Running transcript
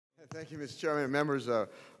Thank you, Mr. Chairman and members of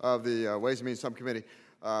the Ways and Means Subcommittee.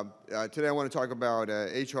 Today I want to talk about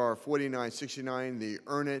H.R. 4969, the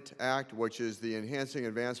Earn It Act, which is the Enhancing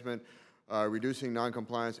Advancement, Reducing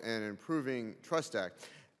Noncompliance, and Improving Trust Act.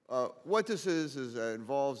 What this is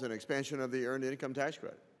involves an expansion of the Earned Income Tax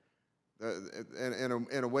Credit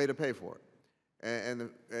and a way to pay for it. And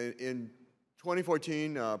in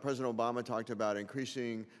 2014, President Obama talked about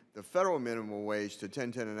increasing the federal minimum wage to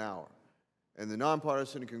 $10.10 an hour. And the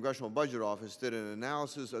Nonpartisan Congressional Budget Office did an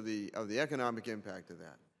analysis of the economic impact of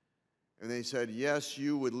that. And they said, yes,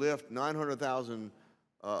 you would lift 900,000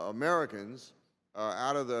 Americans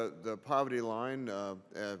out of the poverty line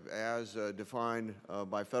as defined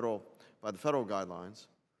by the federal guidelines,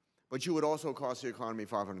 but you would also cost the economy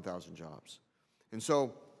 500,000 jobs. And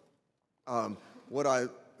so in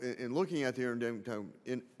looking at the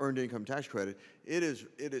earned income tax credit, it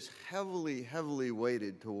is heavily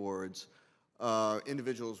weighted towards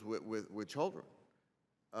individuals with children,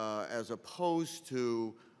 as opposed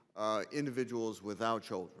to individuals without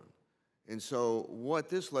children. And so what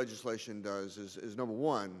this legislation does is number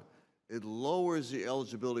one, it lowers the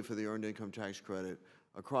eligibility for the earned income tax credit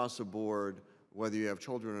across the board, whether you have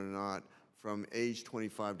children or not, from age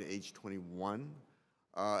 25 to age 21.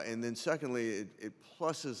 And then secondly, it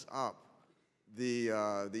pluses up the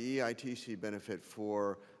EITC benefit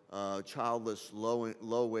for childless,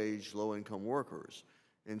 low-wage, low-income workers.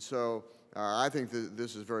 And so I think that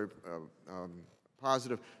this is very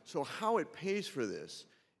positive. So how it pays for this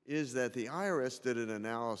is that the IRS did an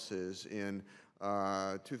analysis in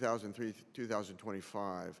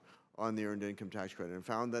 2003-2025 on the earned income tax credit and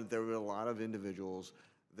found that there were a lot of individuals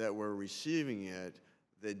that were receiving it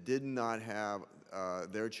that did not have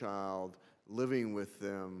their child living with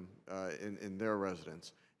them in their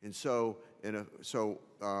residence. And so, and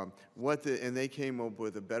they came up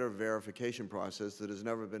with a better verification process that has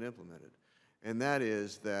never been implemented. And that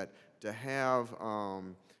is that to have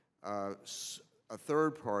a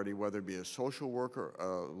third party, whether it be a social worker,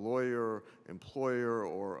 a lawyer, employer,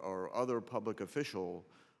 or other public official,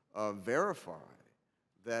 verify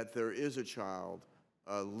that there is a child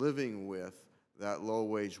living with that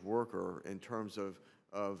low-wage worker in terms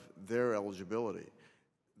of their eligibility.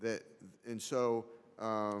 And so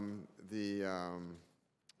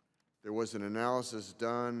there was an analysis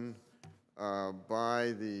done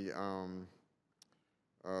by the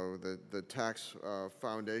Tax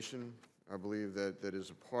Foundation, I believe, that is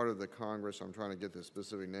a part of the Congress. I'm trying to get the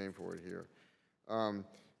specific name for it here.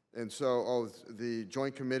 And so the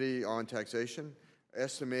Joint Committee on Taxation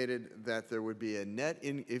estimated that there would be a net,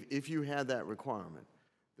 if you had that requirement,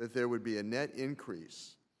 that there would be a net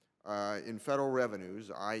increase in federal revenues,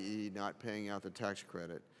 i.e. not paying out the tax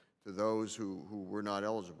credit to those who were not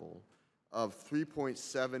eligible, of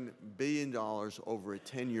 $3.7 billion over a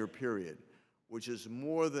 10-year period, which is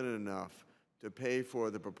more than enough to pay for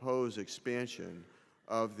the proposed expansion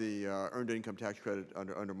of the earned income tax credit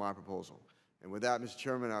under my proposal. And with that, Mr.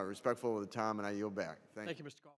 Chairman, I'm respectful of the time, and I yield back. Thank you. Mr. Coffman.